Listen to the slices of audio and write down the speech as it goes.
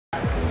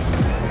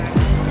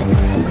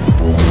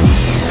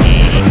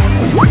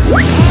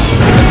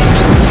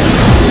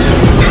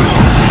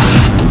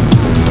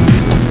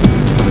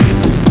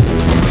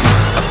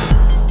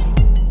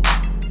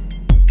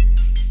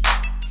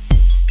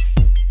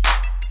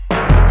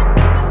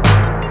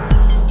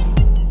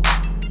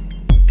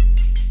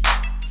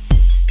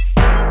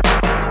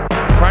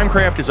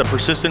CrimeCraft is a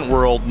persistent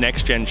world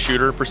next-gen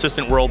shooter.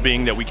 Persistent world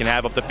being that we can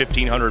have up to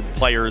 1,500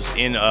 players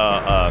in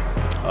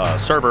a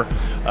server,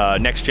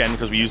 next-gen,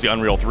 because we use the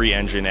Unreal 3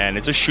 engine, and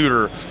it's a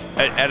shooter.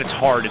 At its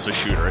heart, it's a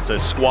shooter. It's a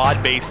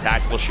squad-based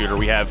tactical shooter.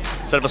 We have,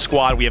 instead of a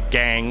squad, we have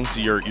gangs.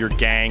 Your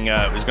gang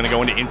is going to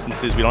go into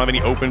instances. We don't have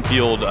any open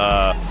field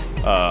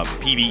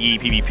PvE,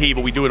 PvP,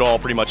 but we do it all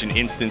pretty much in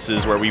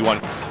instances where we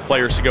want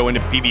players to go into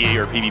PvE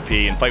or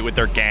PvP and fight with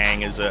their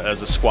gang as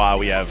a squad.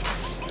 We have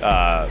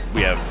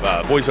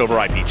voice over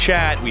IP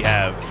chat. We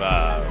have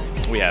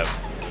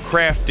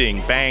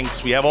crafting,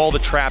 banks. We have all the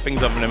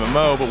trappings of an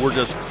MMO, but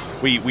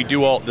we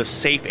do all the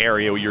safe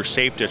area. Your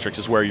safe districts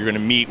is where you're going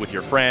to meet with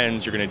your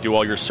friends. You're going to do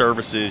all your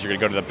services. You're going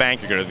to go to the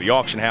bank. You're going to the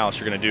auction house.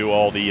 You're going to do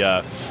all the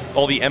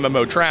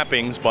MMO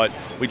trappings. But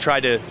we try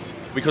to,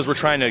 because we're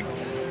trying to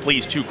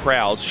please two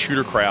crowds,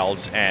 shooter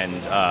crowds and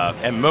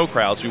MMO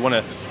crowds. We want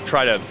to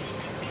try to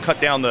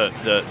cut down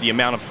the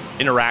amount of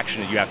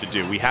interaction that you have to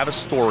do. We have a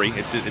story,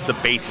 it's a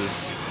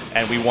basis,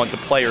 and we want the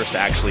players to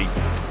actually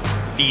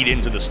feed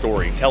into the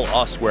story, tell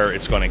us where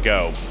it's going to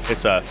go.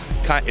 It's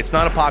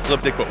not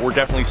apocalyptic, but we're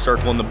definitely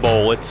circling the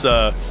bowl. It's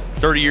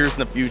 30 years in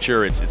the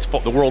future.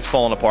 The world's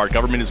falling apart.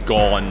 Government is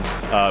gone.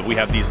 We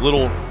have these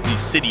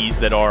cities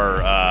that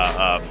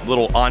are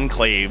little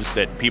enclaves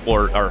that people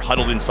are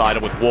huddled inside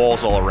of with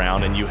walls all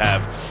around, and you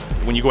have,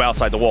 when you go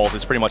outside the walls,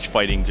 it's pretty much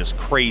fighting just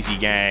crazy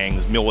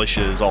gangs,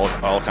 militias,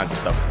 all kinds of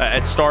stuff.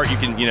 At start, you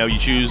can, you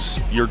choose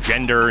your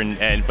gender,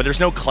 but there's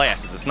no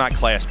classes. It's not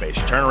class-based.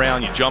 You turn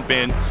around, you jump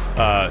in,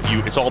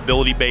 it's all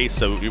ability-based,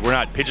 so we're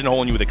not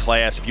pigeonholing you with a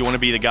class. If you want to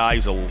be the guy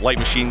who's a light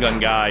machine gun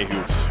guy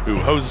who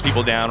hoses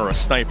people down, or a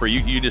sniper,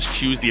 you just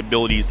choose the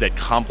abilities that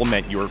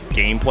complement your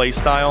gameplay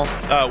style.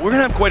 We're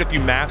gonna have quite a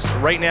few maps.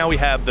 Right now, we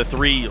have the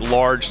 3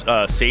 large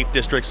safe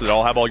districts that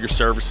all have all your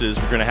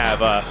services. We're gonna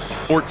have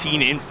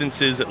 14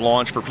 instances at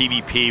launch for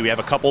PvP. We have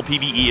a couple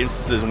PvE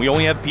instances, and we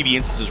only have PvE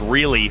instances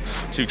really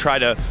to try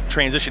to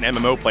transition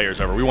MMO players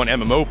over. We want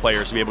MMO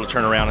players to be able to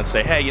turn around and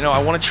say, hey,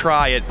 I want to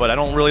try it, but I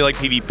don't really like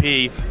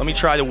PvP. Let me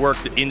try to work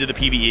into the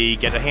PvE,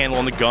 get a handle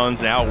on the guns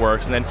and how it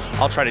works, and then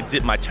I'll try to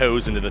dip my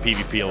toes into the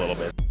PvP a little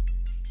bit.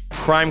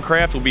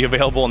 CrimeCraft will be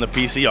available on the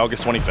PC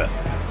August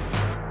 25th.